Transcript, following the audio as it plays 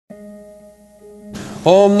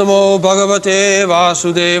Om Namo Bhagavate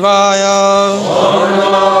Vasudevaya. Om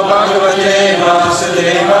Namo Bhagavate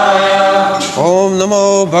Vasudevaya. Om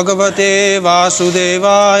Namo Bhagavate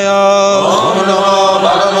Vasudevaya. Om Namo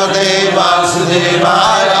Bhagavate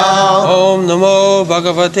Vasudevaya. Om Namo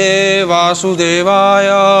Bhagavate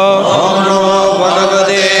Vasudevaya. Om Namo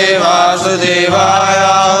Bhagavate Vasudevaya.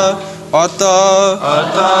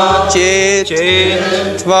 Atha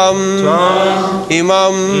tvam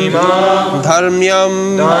imam dharmyam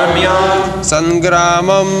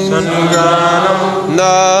sangramam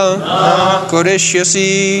na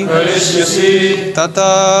karisyasi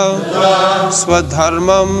tatah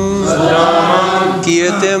svadharmam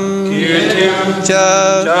kirtim cha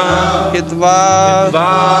hitva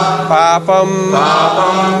papam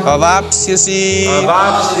avapsyasi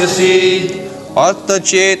atha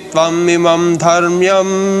tvam imam dharmyam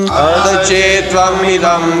atha tvam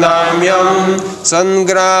idam dharmyam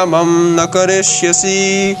sangramam na karisyasi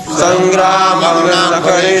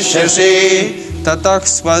tatah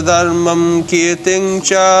svadharmam kirtim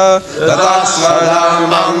cha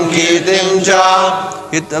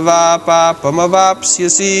hitva papam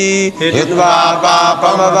avapsyasi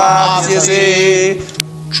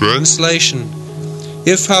Translation.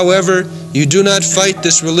 If, however, you do not fight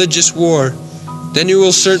this religious war, then you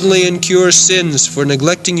will certainly incur sins for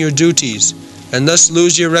neglecting your duties and thus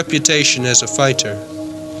lose your reputation as a fighter.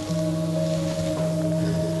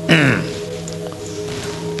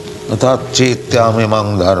 atha tvam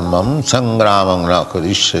imam dharmam sangramam na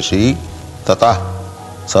karisyasi tatah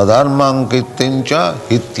sva-dharmam kirtim cha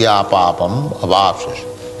hitva papam avapsyasi.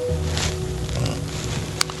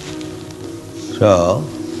 So,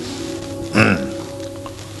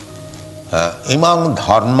 imam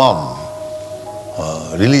dharmam,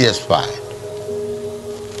 religious fight.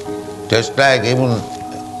 Just like even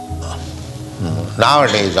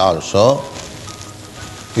nowadays also,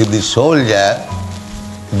 if the soldier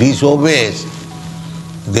disobeys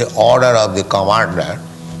the order of the commander,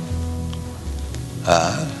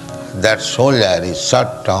 that soldier is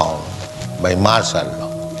shut down by martial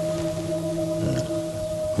law.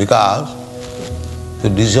 Because to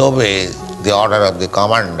disobey the order of the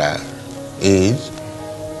commander is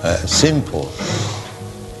sinful.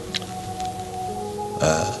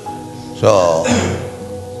 So,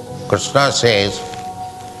 Krishna says,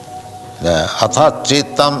 atha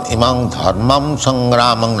tvam imam dharmam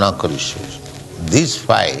sangramam na karisyasi. This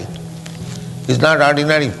fight is not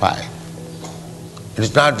ordinary fight. It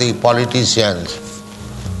is not the politician's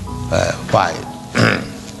fight.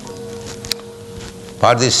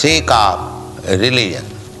 For the sake of religion,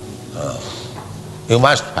 you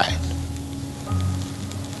must fight.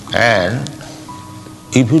 And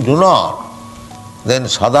if you do not, then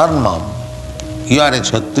svadharmam, you are a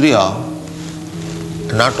ksatriya.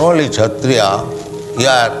 Not only ksatriya, you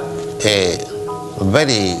are a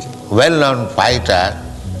very well-known fighter.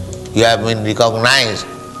 You have been recognized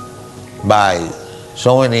by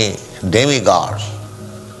so many demigods.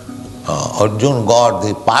 Arjuna got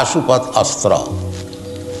the pasupata-astra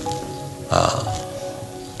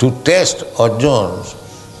to test Arjuna's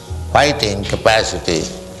fighting capacity.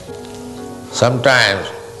 Sometimes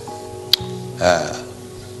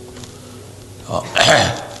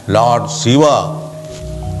Lord Siva,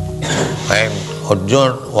 when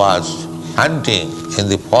Arjuna was hunting in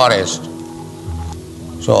the forest,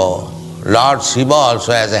 so Lord Siva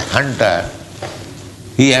also as a hunter,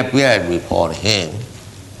 he appeared before him,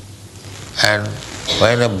 and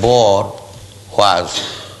when a boar was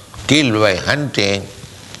killed by hunting,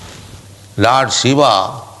 Lord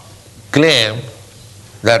Siva claimed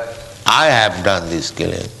that I have done this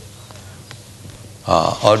killing.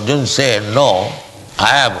 Arjuna said, no, I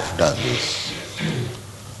have done this.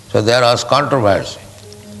 So there was controversy.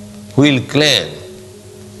 Who will claim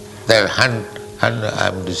that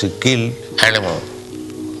this is a killed animal?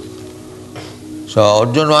 So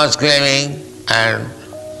Arjuna was claiming, and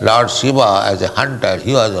Lord Siva as a hunter,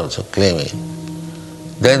 he was also claiming.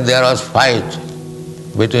 Then there was fight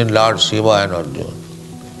between Lord Siva and Arjuna.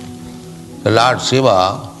 The Lord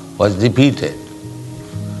Siva was defeated.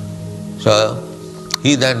 So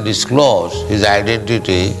he then disclosed his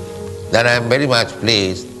identity, that I am very much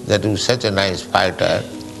pleased that you are such a nice fighter.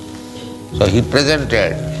 So he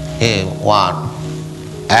presented him one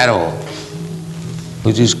arrow,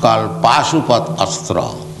 which is called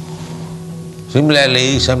pasupata-astra.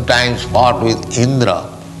 Similarly, he sometimes fought with Indra.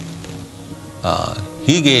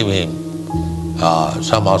 He gave him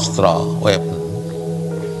some astra, weapon.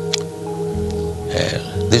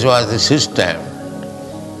 This was the system,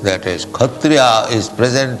 that is, ksatriya is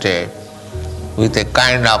presented with a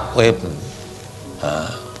kind of weapon.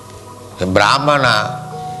 the Brahmana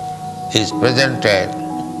is presented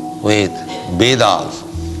with Vedas.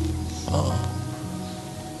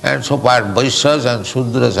 And so far Vaishyas and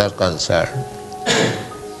Shudras are concerned,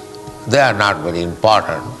 they are not very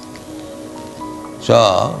important.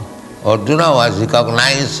 So Arjuna was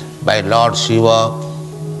recognized by Lord Siva,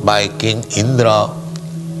 by King Indra,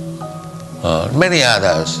 many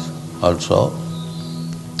others also.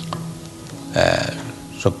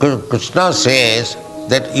 So Krishna says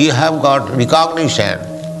that you have got recognition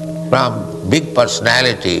from big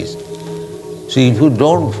personalities. So if you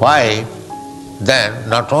don't fight, then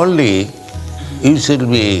not only you should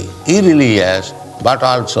be irreligious, but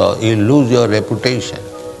also you lose your reputation.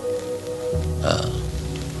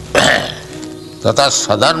 Tatah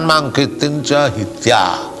sva-dharmam kirtim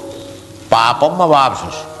hitva papam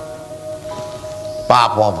avapsyasi.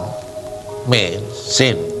 Papam means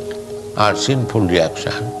sin or sinful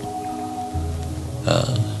reaction.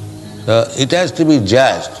 So it has to be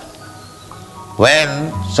judged.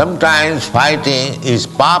 When sometimes fighting is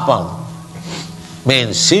papam,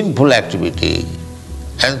 means sinful activity,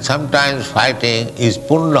 and sometimes fighting is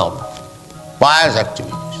punnam, pious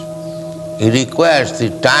activities. It requires the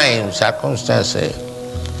time, circumstances,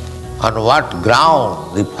 on what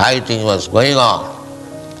ground the fighting was going on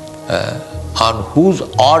whose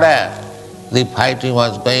order the fighting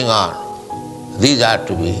was going on. These are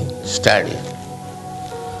to be studied.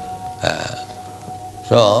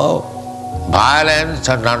 So, violence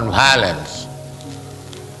and non-violence.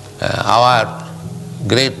 Our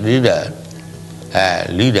great leader,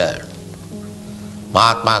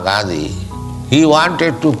 Mahatma Gandhi, he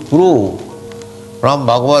wanted to prove from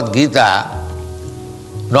Bhagavad Gita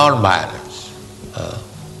non-violence.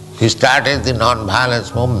 He started the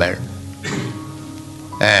non-violence movement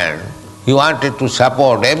and he wanted to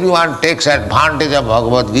support. Everyone takes advantage of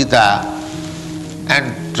Bhagavad Gita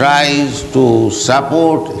and tries to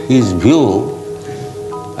support his view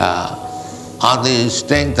on the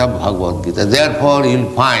strength of Bhagavad Gita. Therefore,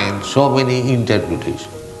 you'll find so many interpretations.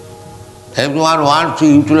 Everyone wants to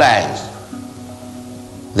utilize.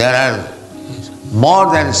 There are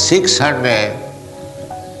more than 600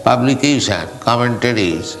 publications,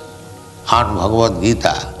 commentaries on Bhagavad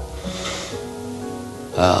Gita.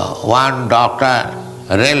 One Dr.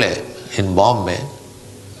 Raleigh in Bombay,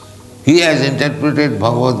 he has interpreted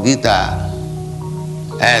Bhagavad Gita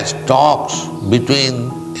as talks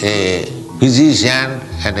between a physician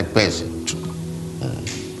and a patient.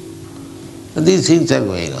 These things are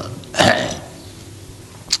going on.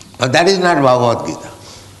 But that is not Bhagavad Gita.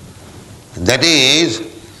 That is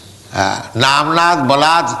Namnad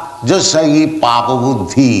Balad Jasagi Papa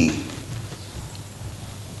Buddhi.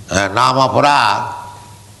 Namaparad,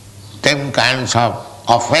 10 kinds of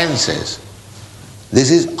offenses. This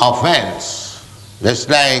is offense. Just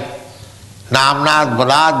like Namnad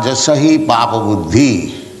Balad Jasahi Papa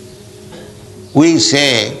Buddhi. We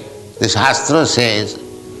say, the Shastra says,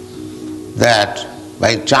 that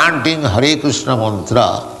by chanting Hare Krishna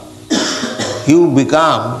mantra, you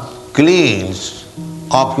become cleansed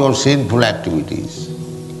of your sinful activities.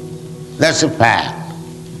 That's a fact.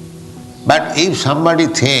 But if somebody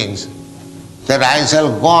thinks that I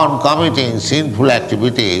shall go on committing sinful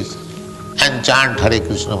activities and chant Hare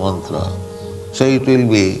Krishna mantra, so it will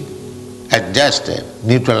be adjusted,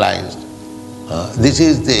 neutralized. This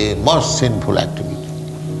is the most sinful activity.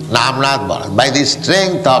 Namnad Bharat, by the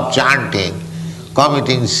strength of chanting,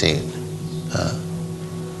 committing sin.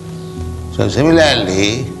 So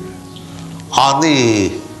similarly, on the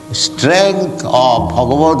strength of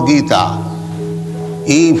Bhagavad Gita,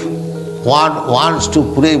 if one wants to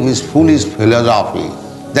prove his foolish philosophy,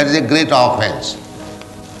 that is a great offense.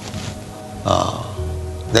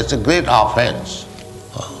 That's a great offense.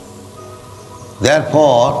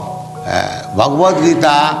 Therefore, Bhagavad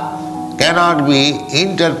Gita cannot be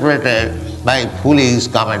interpreted by foolish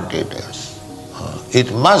commentators.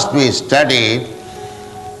 It must be studied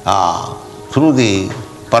through the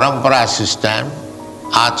parampara system,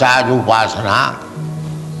 acharya upasana.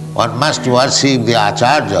 One must worship the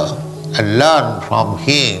acharya and learn from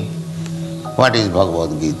him what is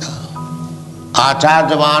Bhagavad Gita.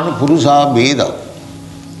 Acharyavan purusha veda.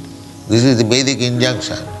 This is the Vedic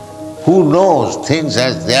injunction. Who knows things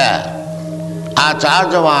as they are?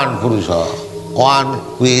 Acharyavan purusha, one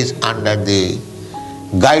who is under the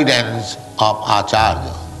guidance of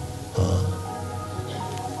acharya.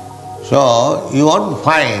 So you won't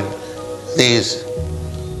find this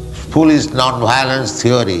foolish non-violence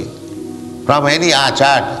theory from any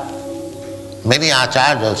acharya. Many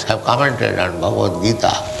acharyas have commented on Bhagavad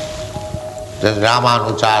Gita. There's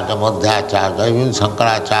Ramanucharya, Madhyacharya, even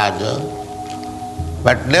Shankaracharya.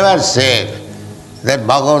 but never said that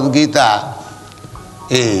Bhagavad Gita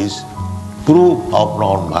is proof of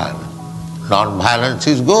non-violence. Non-violence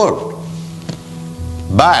is good.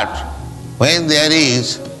 But when there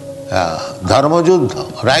is dharma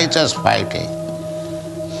juddha, righteous fighting,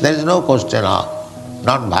 there is no question of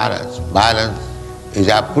non-violence. Violence is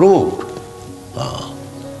approved.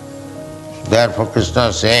 Therefore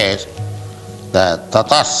Krishna says that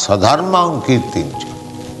tatah sva-dharmam kirtim.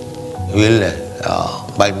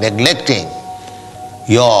 By neglecting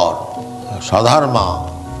your svadharmam,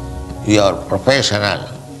 your professional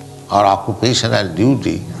or occupational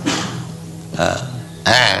duty,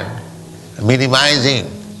 and minimizing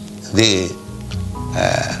the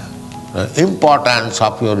importance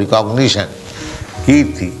of your recognition,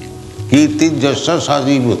 kirti jasya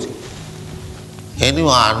sajivati.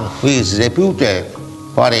 Anyone who is reputed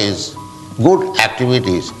for his good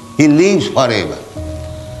activities, he lives forever.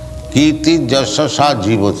 Kirti jasya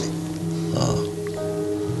sajivati.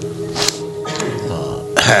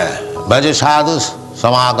 Bhaja sadhu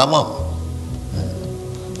samagamam.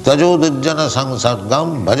 Tajo dijjana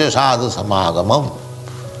sangsargam bhaja sadhu samagamam.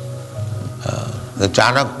 The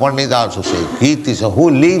Chanak Pandit also says, kirti, so who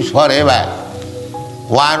lives forever?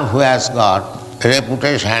 One who has got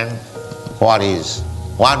reputation for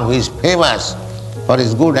one who is famous for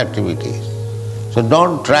his good activities. So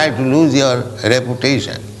don't try to lose your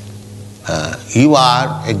reputation. You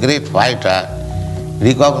are a great fighter,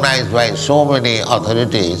 recognized by so many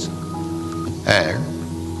authorities, and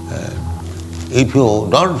if you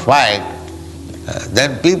don't fight,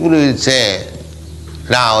 then people will say,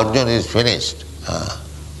 now Arjuna is finished.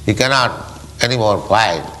 He cannot anymore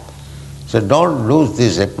fight. So don't lose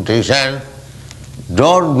this reputation.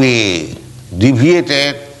 Don't be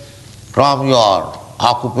deviated from your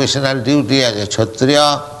occupational duty as a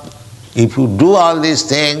ksatriya. If you do all these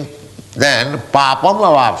things, then papam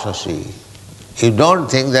avapsyasi. You don't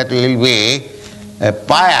think that you will be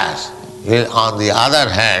pious. On the other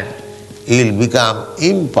hand, you will become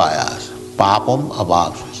impious. Papam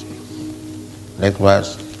avapsyasi. Next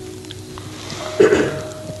verse.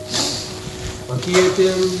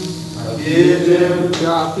 Kirtim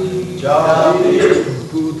chapi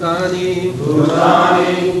bhutani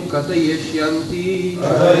katayishyanti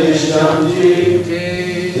te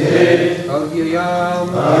avyayam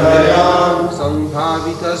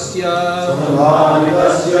sambhavitasya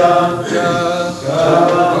cha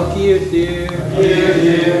akirtir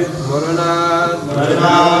maranat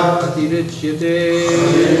atirichyate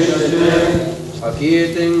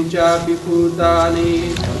akirtim chapi bhutani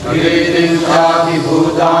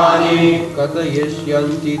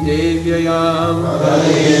katayishyanti devyayam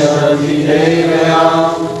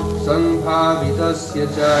sambhavitasya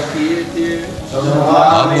cha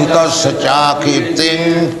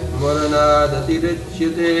kirtir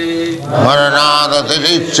maranadatirichyate.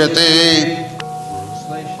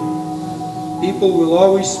 People will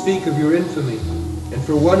always speak of your infamy, and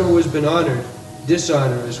for one who has been honored,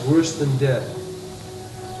 dishonor is worse than death.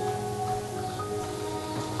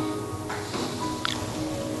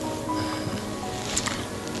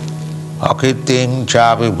 Akirtim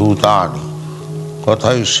chapi bhutani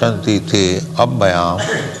kathayishyanti te abhyayam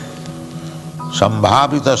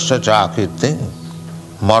sambhavitasya cha kirtim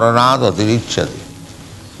maranadatirichyate.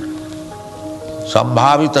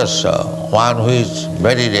 Sambhavitasya, one who is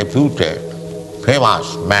very reputed,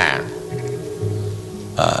 famous man,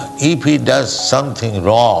 if he does something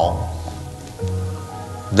wrong,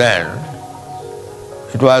 then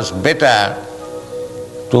it was better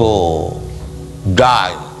to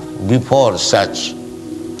die before such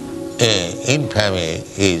infamy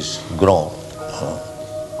is grown.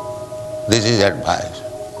 This is advice.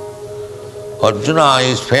 Arjuna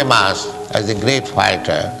is famous as a great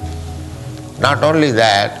fighter. Not only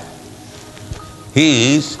that,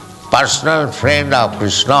 he is personal friend of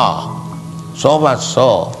Krishna, so much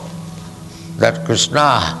so that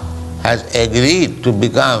Krishna has agreed to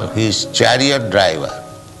become his chariot driver.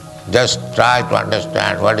 Just try to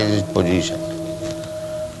understand what is his position.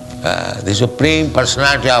 The Supreme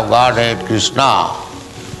Personality of Godhead, Krishna,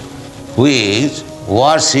 who is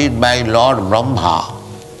worshipped by Lord Brahma,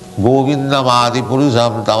 Govindam Adi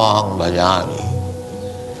Purusham Tamaham Bhajami.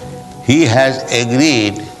 He has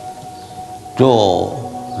agreed to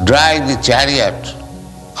drive the chariot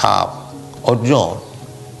of Arjuna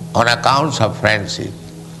on account of friendship.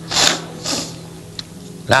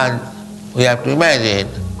 Now we have to imagine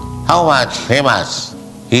how much famous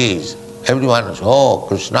he is. Everyone knows, oh,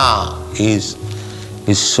 Krishna is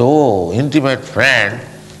so intimate friend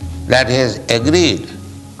that he has agreed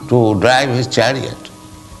to drive his chariot.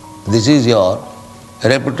 This is your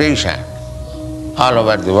reputation all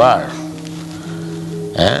over the world.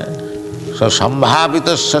 So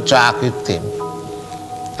sambhavitasya cha kirtim.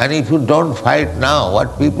 And if you don't fight now,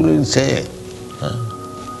 what people will say?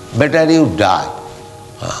 Better you die.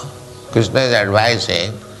 Krishna is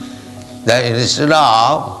advising that instead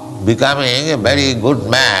of becoming a very good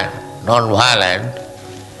man, non-violent,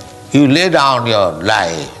 you lay down your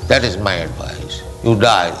life. That is my advice. You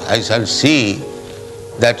die. I shall see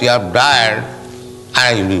that you have died, and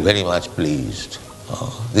I will be very much pleased.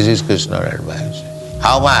 This is Krishna's advice.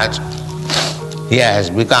 How much he has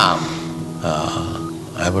become,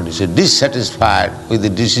 dissatisfied with the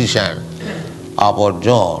decision of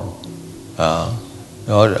Arjuna.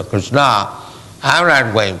 Krishna, I am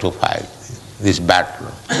not going to fight this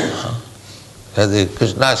battle. So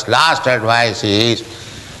Krishna's last advice is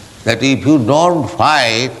that if you don't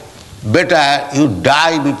fight, better you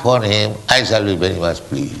die before him, I shall be very much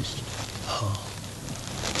pleased.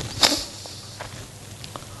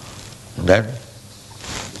 Then?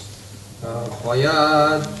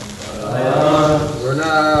 Vayad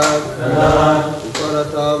Dronacarya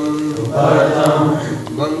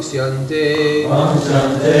Mangsyante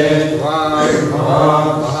tvam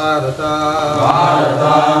Maharata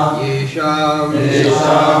Yesham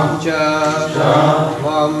cha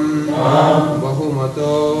tvam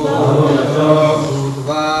bahumato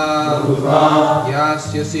hitva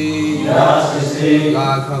yasyasi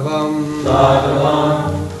laghavam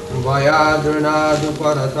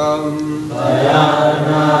Vayadranaduparatam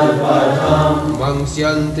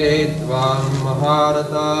Mangsyante tvam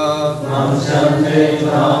Maharata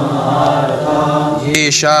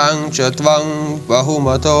Yeshang cha tvam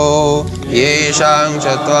bahumato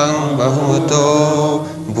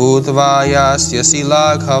Bhutva yasyasi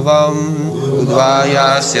laghavam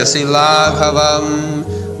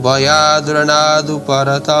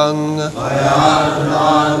Vayadranaduparatam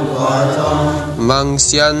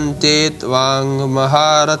Mangsyante tvam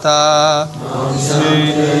Maharata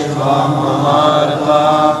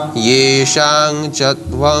Yeshang cha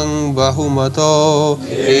tvam bahumato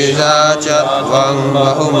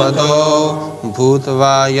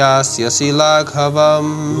Bhutva yasyasi laghavam.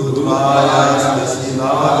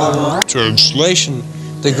 Translation.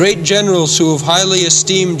 The great generals who have highly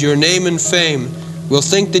esteemed your name and fame will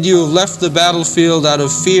think that you have left the battlefield out of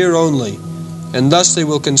fear only, and thus they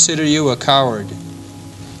will consider you a coward.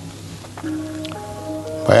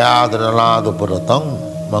 Vayadranaduparatam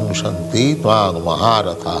Mangsanti tvam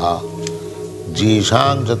Maharataha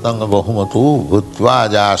Jishang chatang bahumatu bhutva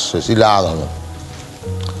jasyasi laghavam.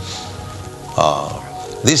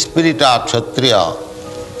 This spirit of ksatriya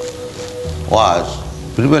was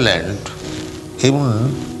prevalent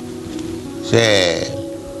even, say,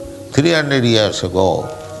 300 years ago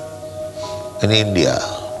in India.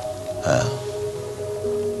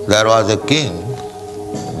 There was a king,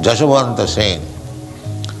 Jashavanta Singh.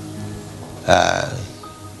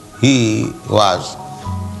 He was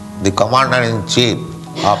the commander-in-chief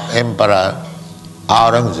of Emperor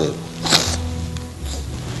Aurangzeb.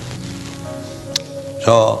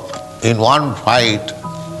 So, in one fight,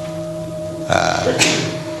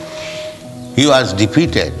 he was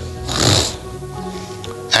defeated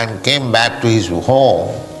and came back to his home.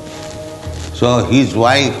 So his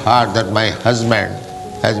wife heard that my husband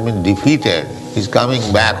has been defeated, he's coming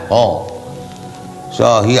back home.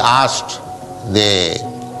 So he asked the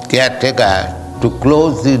caretaker to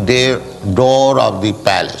close the door of the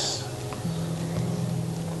palace.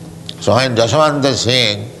 So when Jashavanta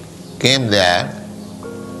Singh came there,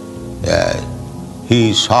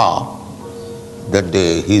 he saw that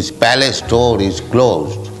his palace door is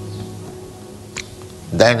closed.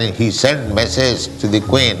 Then he sent message to the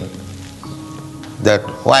queen that,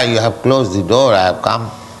 why you have closed the door, I have come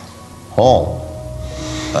home.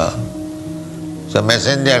 So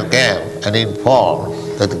messenger came and informed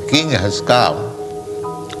that the king has come.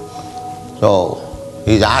 So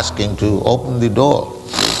he is asking to open the door.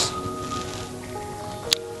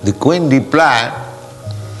 The queen replied,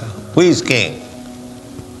 who is king?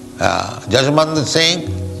 Jashavanta Singh?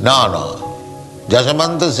 No.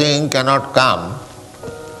 Jashavanta Singh cannot come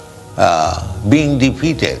being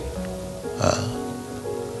defeated.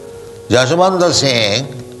 Jashavanta Singh,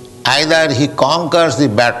 either he conquers the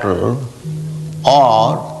battle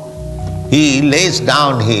or he lays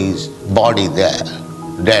down his body there,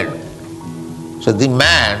 dead. So the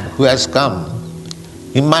man who has come,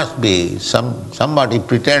 he must be somebody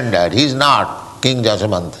pretender. He is not King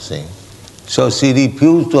Jashavanta Singh. So she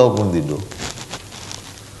refused to open the door.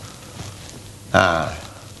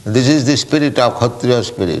 This is the spirit of Kshatriya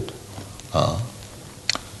spirit.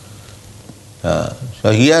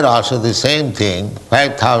 So here also the same thing,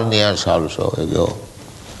 5,000 years also ago.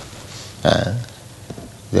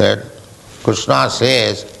 That Krishna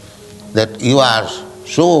says that you are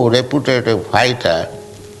so reputed a fighter,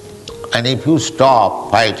 and if you stop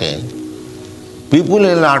fighting, people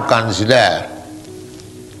will not consider,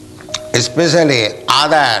 especially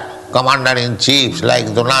other commander-in-chiefs like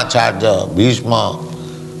Dronacarya, Bhishma,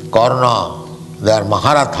 Karna, they are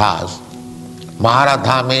Maharathas.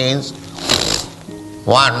 Maharatha means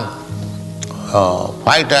one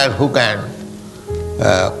fighter who can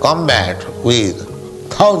combat with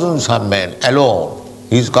thousands of men alone.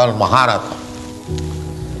 He is called Maharatha.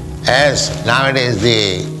 As nowadays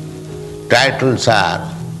the titles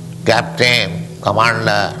are captain,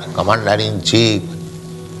 commander, commander-in-chief.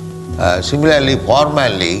 Similarly,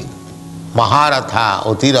 formally, Maharatha,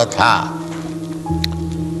 Utiratha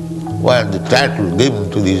were the title given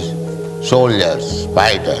to these soldiers,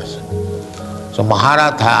 fighters. So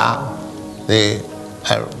Maharatha, the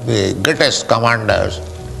greatest commanders.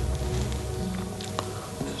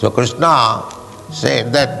 So Krishna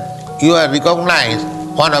said that you are recognized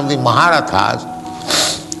one of the Maharathas.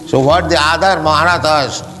 So what the other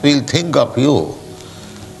Maharathas will think of you?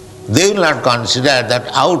 They will not consider that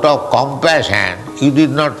out of compassion you did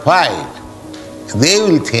not fight. They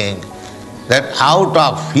will think that out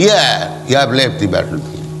of fear you have left the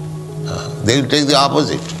battlefield. They will take the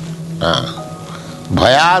opposite.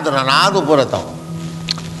 Bhayad ranad uparatam.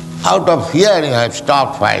 Out of fear you have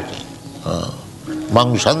stopped fighting.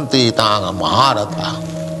 Mangshanti tanga Maharatha.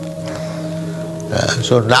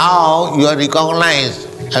 So now you are recognized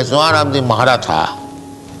as one of the Maharatha.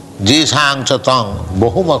 Jisang chatang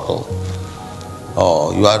bahumato.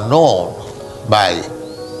 Oh, you are known by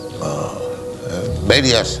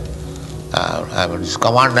various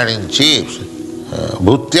commander-in-chiefs.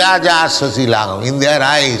 Bhutyaja langam. In their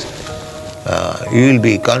eyes, you will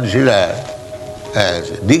be considered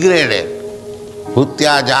as degraded.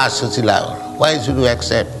 Bhutyaja langam. Why should you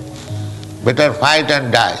accept? Better fight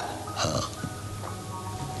and die.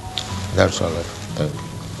 That's all. Thank you.